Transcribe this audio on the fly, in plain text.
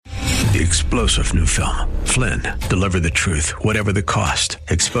The explosive new film, Flynn, deliver the truth, whatever the cost,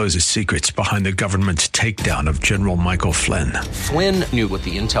 exposes secrets behind the government's takedown of General Michael Flynn. Flynn knew what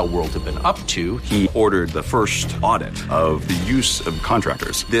the intel world had been up to. He ordered the first audit of the use of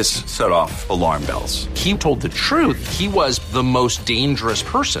contractors. This set off alarm bells. He told the truth. He was the most dangerous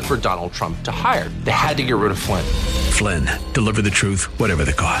person for Donald Trump to hire. They had to get rid of Flynn. Flynn, deliver the truth, whatever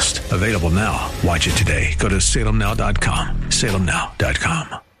the cost. Available now. Watch it today. Go to salemnow.com.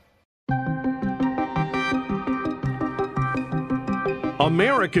 salemnow.com.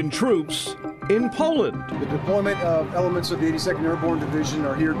 American troops in Poland. The deployment of elements of the 82nd Airborne Division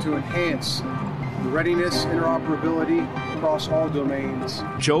are here to enhance the readiness, interoperability across all domains.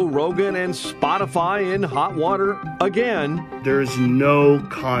 Joe Rogan and Spotify in hot water again. There's no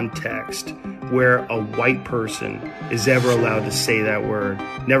context where a white person is ever allowed to say that word,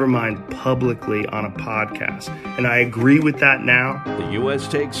 never mind publicly on a podcast. And I agree with that now. The U.S.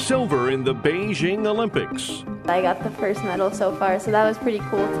 takes silver in the Beijing Olympics. I got the first medal so far, so that was pretty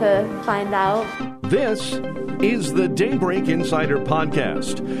cool to find out. This is the Daybreak Insider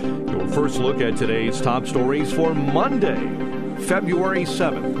Podcast. Your first look at today's top stories for Monday, February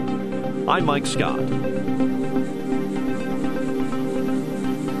 7th. I'm Mike Scott.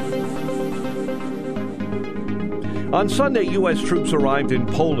 On Sunday, U.S. troops arrived in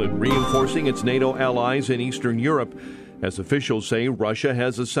Poland, reinforcing its NATO allies in Eastern Europe, as officials say Russia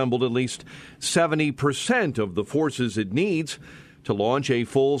has assembled at least 70% of the forces it needs to launch a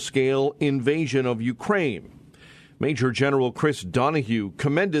full-scale invasion of Ukraine. Major General Chris Donahue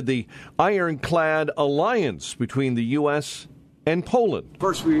commended the ironclad alliance between the U.S. and Poland.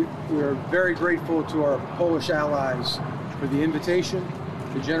 First, we are very grateful to our Polish allies for the invitation,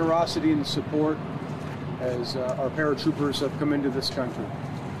 the generosity and the support as our paratroopers have come into this country.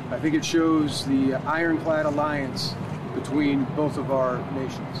 I think it shows the ironclad alliance between both of our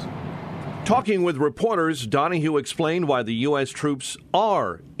nations. Talking with reporters, Donahue explained why the U.S. troops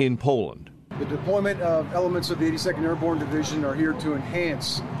are in Poland. The deployment of elements of the 82nd Airborne Division are here to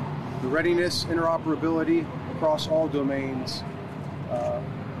enhance the readiness, interoperability across all domains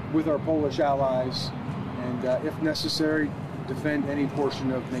with our Polish allies, and if necessary, defend any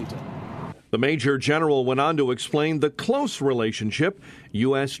portion of NATO. The Major General went on to explain the close relationship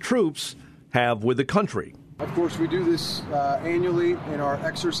U.S. troops have with the country. Of course, we do this annually in our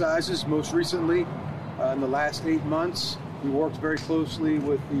exercises. Most recently, in the last 8 months, we worked very closely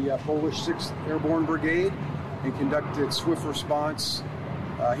with the Polish 6th Airborne Brigade and conducted swift response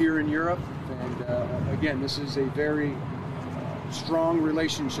here in Europe. And again, this is a very strong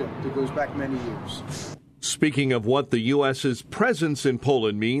relationship that goes back many years. Speaking of what the U.S.'s presence in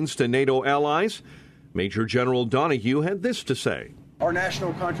Poland means to NATO allies, Major General Donahue had this to say. Our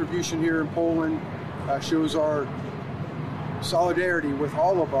national contribution here in Poland shows our solidarity with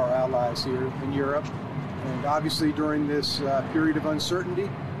all of our allies here in Europe. And obviously during this period of uncertainty,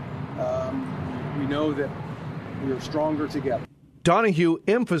 we know that we are stronger together. Donahue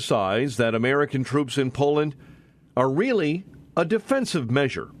emphasized that American troops in Poland are really a defensive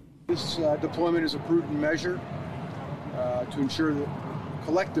measure. This deployment is a prudent measure to ensure that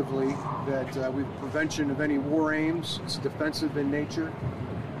collectively that we have prevention of any war aims. It's defensive in nature.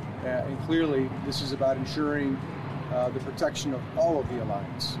 And clearly, this is about ensuring the protection of all of the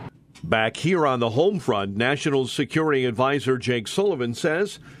alliance. Back here on the home front, National Security Advisor Jake Sullivan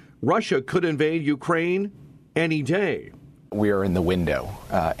says Russia could invade Ukraine any day. We are in the window.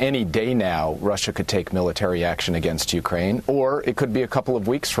 Any day now, Russia could take military action against Ukraine, or it could be a couple of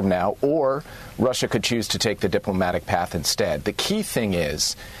weeks from now, or Russia could choose to take the diplomatic path instead. The key thing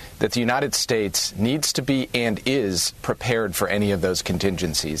is that the United States needs to be and is prepared for any of those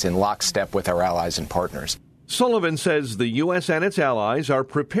contingencies in lockstep with our allies and partners. Sullivan says the U.S. and its allies are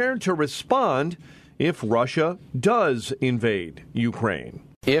prepared to respond if Russia does invade Ukraine.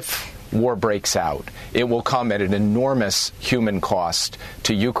 If war breaks out, it will come at an enormous human cost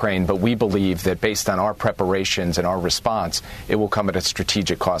to Ukraine, but we believe that based on our preparations and our response, it will come at a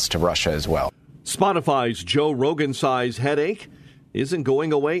strategic cost to Russia as well. Spotify's Joe Rogan-sized headache isn't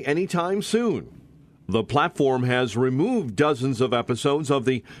going away anytime soon. The platform has removed dozens of episodes of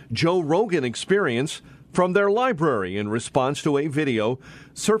the Joe Rogan Experience from their library in response to a video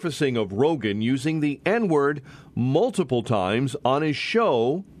surfacing of Rogan using the N-word multiple times on his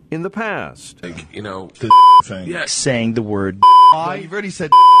show in the past. Like, you know, thing. Yes. Saying the word you've already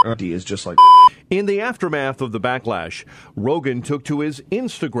said D is just like. In the aftermath of the backlash, Rogan took to his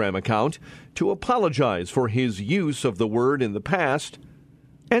Instagram account to apologize for his use of the word in the past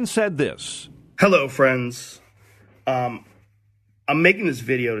and said this. Hello, friends. I'm making this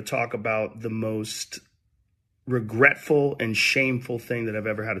video to talk about the most regretful and shameful thing that I've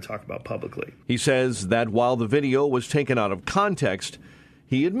ever had to talk about publicly. He says that while the video was taken out of context,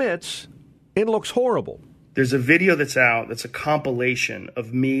 he admits it looks horrible. There's a video that's out that's a compilation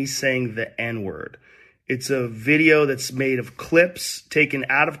of me saying the N-word. It's a video that's made of clips taken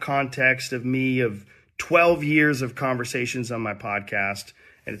out of context of me of 12 years of conversations on my podcast,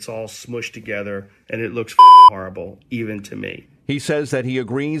 and it's all smushed together, and it looks horrible, even to me. He says that he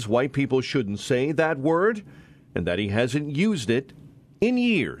agrees white people shouldn't say that word and that he hasn't used it in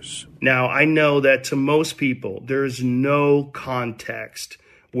years. Now, I know that to most people, there's no context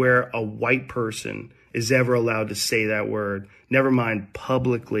where a white person is ever allowed to say that word, never mind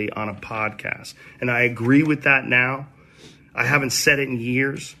publicly on a podcast. And I agree with that now. I haven't said it in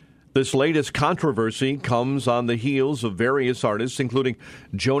years. This latest controversy comes on the heels of various artists, including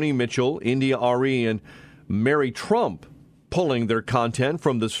Joni Mitchell, India Arie, and Mary Trump, pulling their content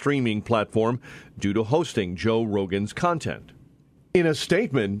from the streaming platform due to hosting Joe Rogan's content. In a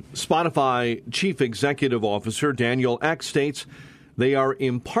statement, Spotify Chief Executive Officer Daniel Ek states they are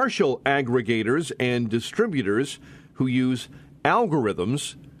impartial aggregators and distributors who use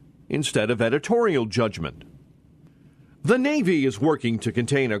algorithms instead of editorial judgment. The Navy is working to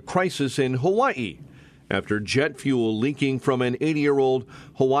contain a crisis in Hawaii after jet fuel leaking from an 80-year-old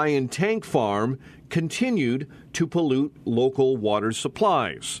Hawaiian tank farm continued to pollute local water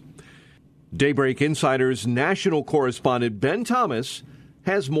supplies. Daybreak Insider's national correspondent Ben Thomas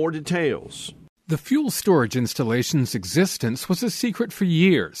has more details. The fuel storage installation's existence was a secret for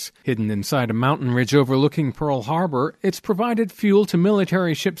years. Hidden inside a mountain ridge overlooking Pearl Harbor, it's provided fuel to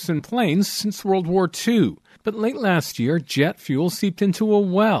military ships and planes since World War II. But late last year, jet fuel seeped into a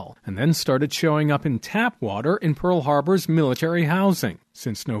well and then started showing up in tap water in Pearl Harbor's military housing.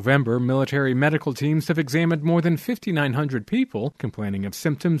 Since November, military medical teams have examined more than 5,900 people complaining of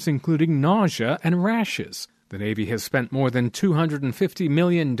symptoms including nausea and rashes. The Navy has spent more than $250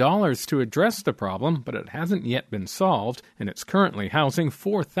 million to address the problem, but it hasn't yet been solved, and it's currently housing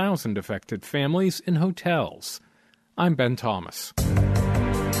 4,000 affected families in hotels. I'm Ben Thomas.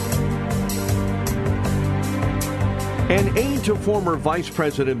 An aide to former Vice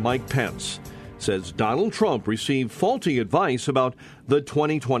President Mike Pence says Donald Trump received faulty advice about the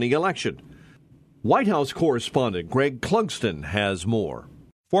 2020 election. White House correspondent Greg Clugston has more.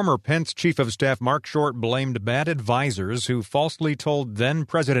 Former Pence Chief of Staff Mark Short blamed bad advisors who falsely told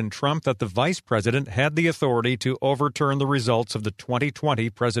then-President Trump that the vice president had the authority to overturn the results of the 2020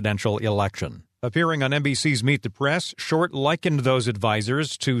 presidential election. Appearing on NBC's Meet the Press, Short likened those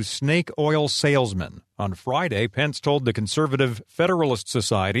advisors to snake oil salesmen. On Friday, Pence told the conservative Federalist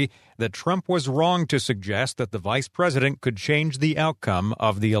Society that Trump was wrong to suggest that the vice president could change the outcome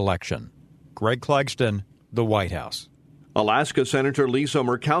of the election. Greg Clugston, the White House. Alaska Senator Lisa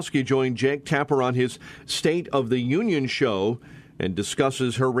Murkowski joined Jake Tapper on his State of the Union show and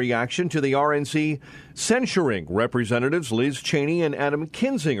discusses her reaction to the RNC censuring Representatives Liz Cheney and Adam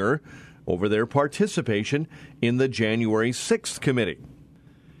Kinzinger over their participation in the January 6th committee.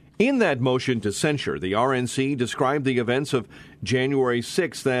 In that motion to censure, the RNC described the events of January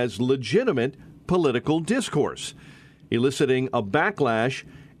 6th as legitimate political discourse, eliciting a backlash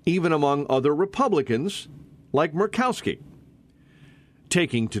even among other Republicans like Murkowski.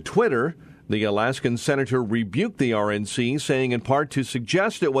 Taking to Twitter, the Alaskan senator rebuked the RNC, saying in part to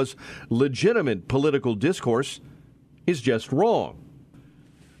suggest it was legitimate political discourse is just wrong.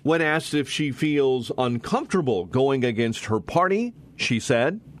 When asked if she feels uncomfortable going against her party, she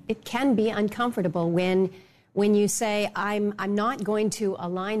said, "It can be uncomfortable when you say, I'm not going to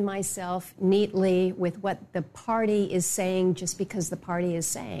align myself neatly with what the party is saying just because the party is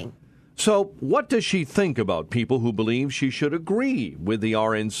saying." So what does she think about people who believe she should agree with the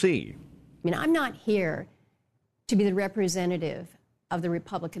RNC? I mean, I'm not here to be the representative of the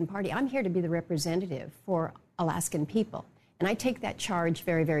Republican Party. I'm here to be the representative for Alaskan people. And I take that charge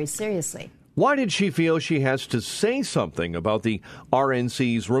very, very seriously. Why did she feel she has to say something about the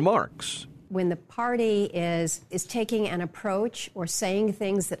RNC's remarks? When the party is taking an approach or saying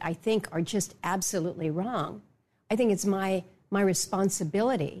things that I think are just absolutely wrong, I think it's my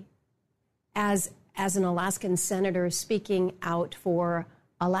responsibility as an Alaskan senator speaking out for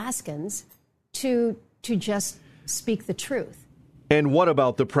Alaskans to just speak the truth. And what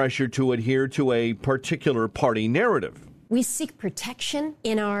about the pressure to adhere to a particular party narrative? We seek protection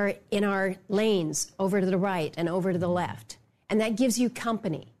in our lanes over to the right and over to the left, and that gives you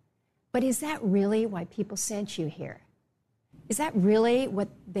company. But is that really why people sent you here? Is that really what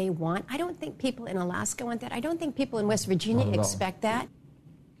they want? I don't think people in Alaska want that. I don't think people in West Virginia expect that.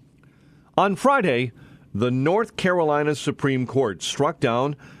 On Friday, the North Carolina Supreme Court struck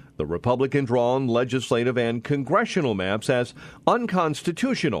down the Republican-drawn legislative and congressional maps as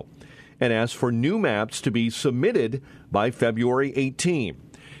unconstitutional and asked for new maps to be submitted by February 18.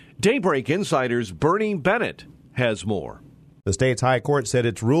 Daybreak Insider's Bernie Bennett has more. The state's high court said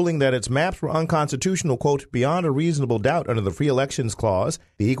its ruling that its maps were unconstitutional, quote, beyond a reasonable doubt under the Free Elections Clause,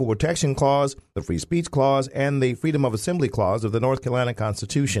 the Equal Protection Clause, the Free Speech Clause, and the Freedom of Assembly Clause of the North Carolina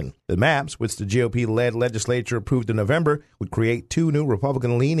Constitution. The maps, which the GOP-led legislature approved in November, would create 2 new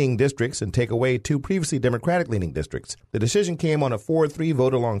Republican-leaning districts and take away 2 previously Democratic-leaning districts. The decision came on a 4-3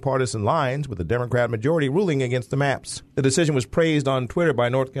 vote along partisan lines, with the Democrat majority ruling against the maps. The decision was praised on Twitter by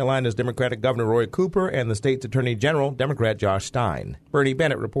North Carolina's Democratic Governor Roy Cooper and the state's Attorney General, Democrat Josh Stein. Bernie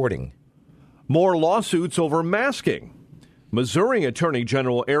Bennett reporting. More lawsuits over masking. Missouri Attorney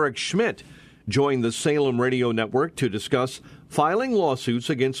General Eric Schmidt joined the Salem Radio Network to discuss filing lawsuits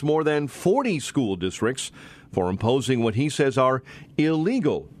against more than 40 school districts for imposing what he says are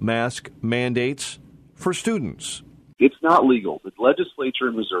illegal mask mandates for students. It's not legal. The legislature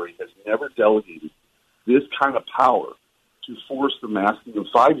in Missouri has never delegated this kind of power to force the masking of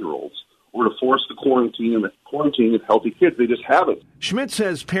 5-year-olds or to force the quarantine of healthy kids. They just haven't. Schmidt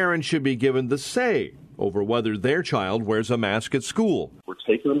says parents should be given the say over whether their child wears a mask at school. We're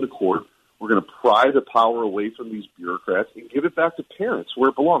taking them to court. We're going to pry the power away from these bureaucrats and give it back to parents where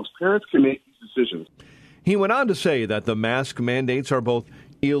it belongs. Parents can make these decisions. He went on to say that the mask mandates are both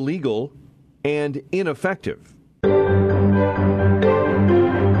illegal and ineffective.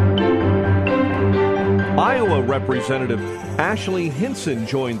 Iowa Representative Ashley Hinson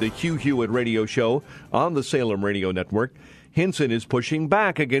joined the Hugh Hewitt radio show on the Salem Radio Network. Hinson is pushing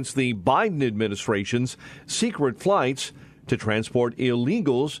back against the Biden administration's secret flights to transport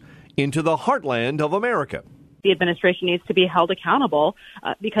illegals into the heartland of America. The administration needs to be held accountable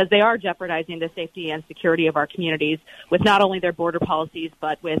because they are jeopardizing the safety and security of our communities with not only their border policies,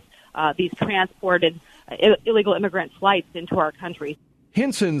 but with these transported illegal immigrant flights into our country.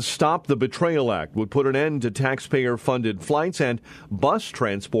 Hinson's Stop the Betrayal Act would put an end to taxpayer-funded flights and bus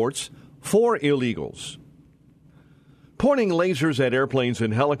transports for illegals. Pointing lasers at airplanes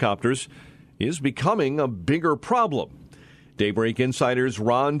and helicopters is becoming a bigger problem. Daybreak Insider's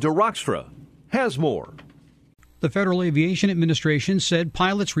Ron DeRockstra has more. The Federal Aviation Administration said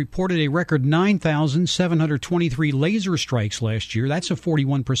pilots reported a record 9,723 laser strikes last year. That's a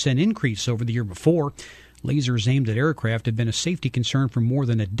 41% increase over the year before. Lasers aimed at aircraft have been a safety concern for more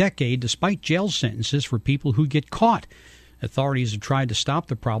than a decade, despite jail sentences for people who get caught. Authorities have tried to stop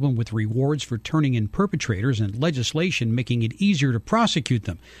the problem with rewards for turning in perpetrators and legislation making it easier to prosecute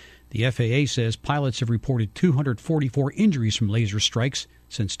them. The FAA says pilots have reported 244 injuries from laser strikes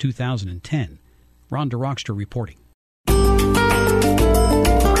since 2010. Ron DeRockstra reporting.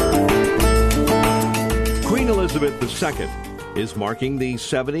 Queen Elizabeth II is marking the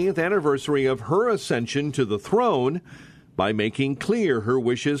 70th anniversary of her ascension to the throne by making clear her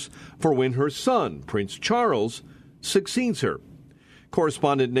wishes for when her son, Prince Charles, succeeds her.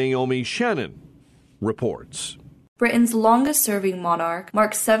 Correspondent Naomi Shannon reports. Britain's longest-serving monarch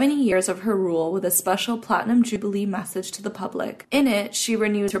marks 70 years of her rule with a special Platinum Jubilee message to the public. In it, she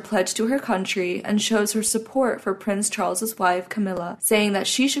renews her pledge to her country and shows her support for Prince Charles's wife, Camilla, saying that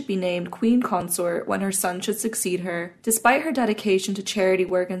she should be named Queen Consort when her son should succeed her. Despite her dedication to charity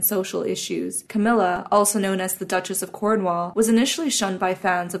work and social issues, Camilla, also known as the Duchess of Cornwall, was initially shunned by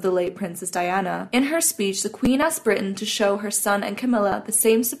fans of the late Princess Diana. In her speech, the Queen asked Britain to show her son and Camilla the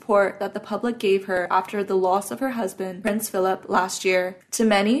same support that the public gave her after the loss of her husband, Prince Philip, last year. To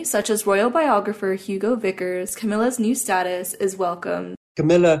many, such as royal biographer Hugo Vickers, Camilla's new status is welcomed.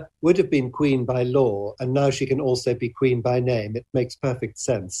 Camilla would have been queen by law, and now she can also be queen by name. It makes perfect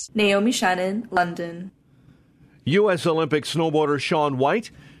sense. Naomi Shannon, London. U.S. Olympic snowboarder Shaun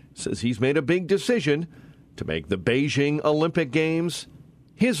White says he's made a big decision to make the Beijing Olympic Games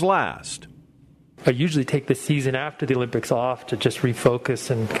his last. I usually take the season after the Olympics off to just refocus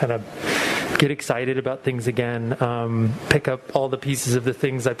and kind of get excited about things again, pick up all the pieces of the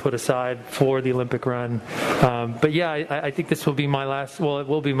things I put aside for the Olympic run. But yeah, I think this will be my last, it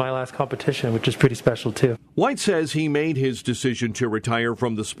will be my last competition, which is pretty special too. White says he made his decision to retire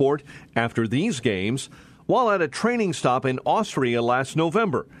from the sport after these games while at a training stop in Austria last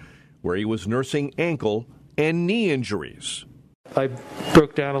November, where he was nursing ankle and knee injuries. I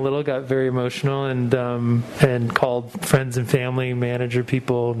broke down a little, got very emotional, and called friends and family, manager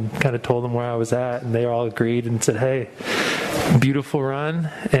people, and kind of told them where I was at, and they all agreed and said, "Hey, beautiful run,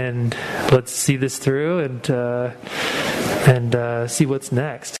 and let's see this through and see what's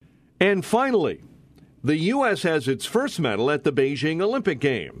next." And finally, the U.S. has its first medal at the Beijing Olympic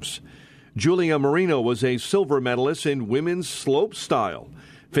Games. Julia Marino was a silver medalist in women's slope style.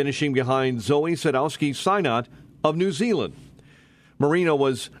 finishing behind Zoe Sadowski-Synnott of New Zealand. Marina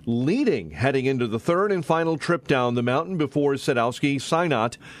was leading heading into the third and final trip down the mountain before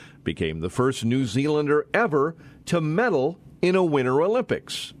Sadowski-Synnott became the first New Zealander ever to medal in a Winter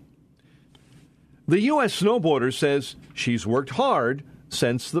Olympics. The U.S. snowboarder says she's worked hard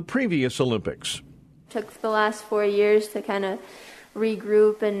since the previous Olympics. Took the last 4 years to kind of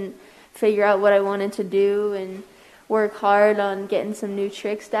regroup and figure out what I wanted to do and work hard on getting some new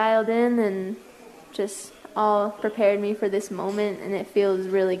tricks dialed in, and just all prepared me for this moment, and it feels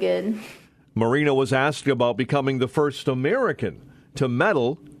really good. Marina was asked about becoming the first American to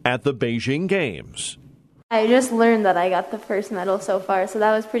medal at the Beijing Games. I just learned that I got the first medal so far, so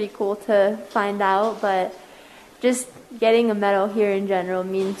that was pretty cool to find out, but just getting a medal here in general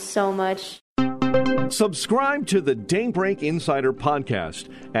means so much. Subscribe to the Daybreak Insider podcast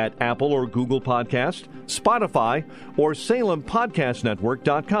at Apple or Google Podcast, Spotify, or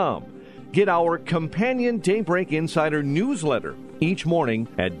SalemPodcastNetwork.com. Get our companion Daybreak Insider newsletter each morning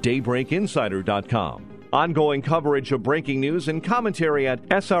at DaybreakInsider.com. Ongoing coverage of breaking news and commentary at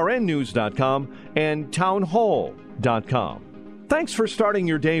SRNnews.com and Townhall.com. Thanks for starting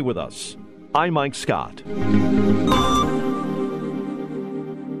your day with us. I'm Mike Scott.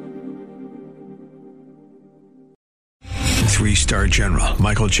 Three-star General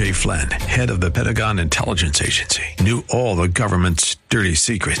Michael J. Flynn, head of the Pentagon Intelligence Agency, knew all the government's dirty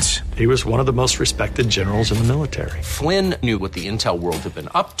secrets. He was one of the most respected generals in the military. Flynn knew what the intel world had been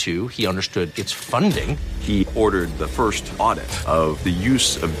up to. He understood its funding. He ordered the first audit of the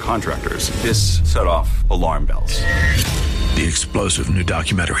use of contractors. This set off alarm bells. The explosive new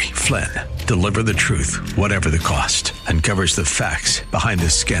documentary, Flynn, Deliver the Truth, Whatever the Cost, uncovers the facts behind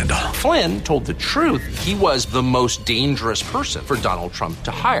this scandal. Flynn told the truth. He was the most dangerous person for Donald Trump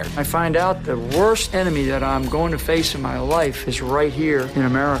to hire. I find out the worst enemy that I'm going to face in my life is right here in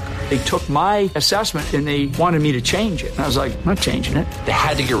America. They took my assessment and they wanted me to change it. And I was like, I'm not changing it. They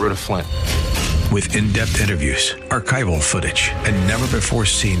had to get rid of Flynn. With in-depth interviews, archival footage, and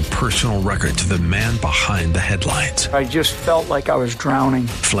never-before-seen personal records of the man behind the headlines. I just felt like I was drowning.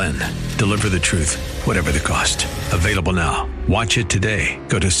 Flynn, Deliver the Truth, Whatever the Cost. Available now. Watch it today.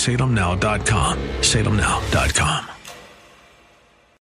 Go to salemnow.com. salemnow.com.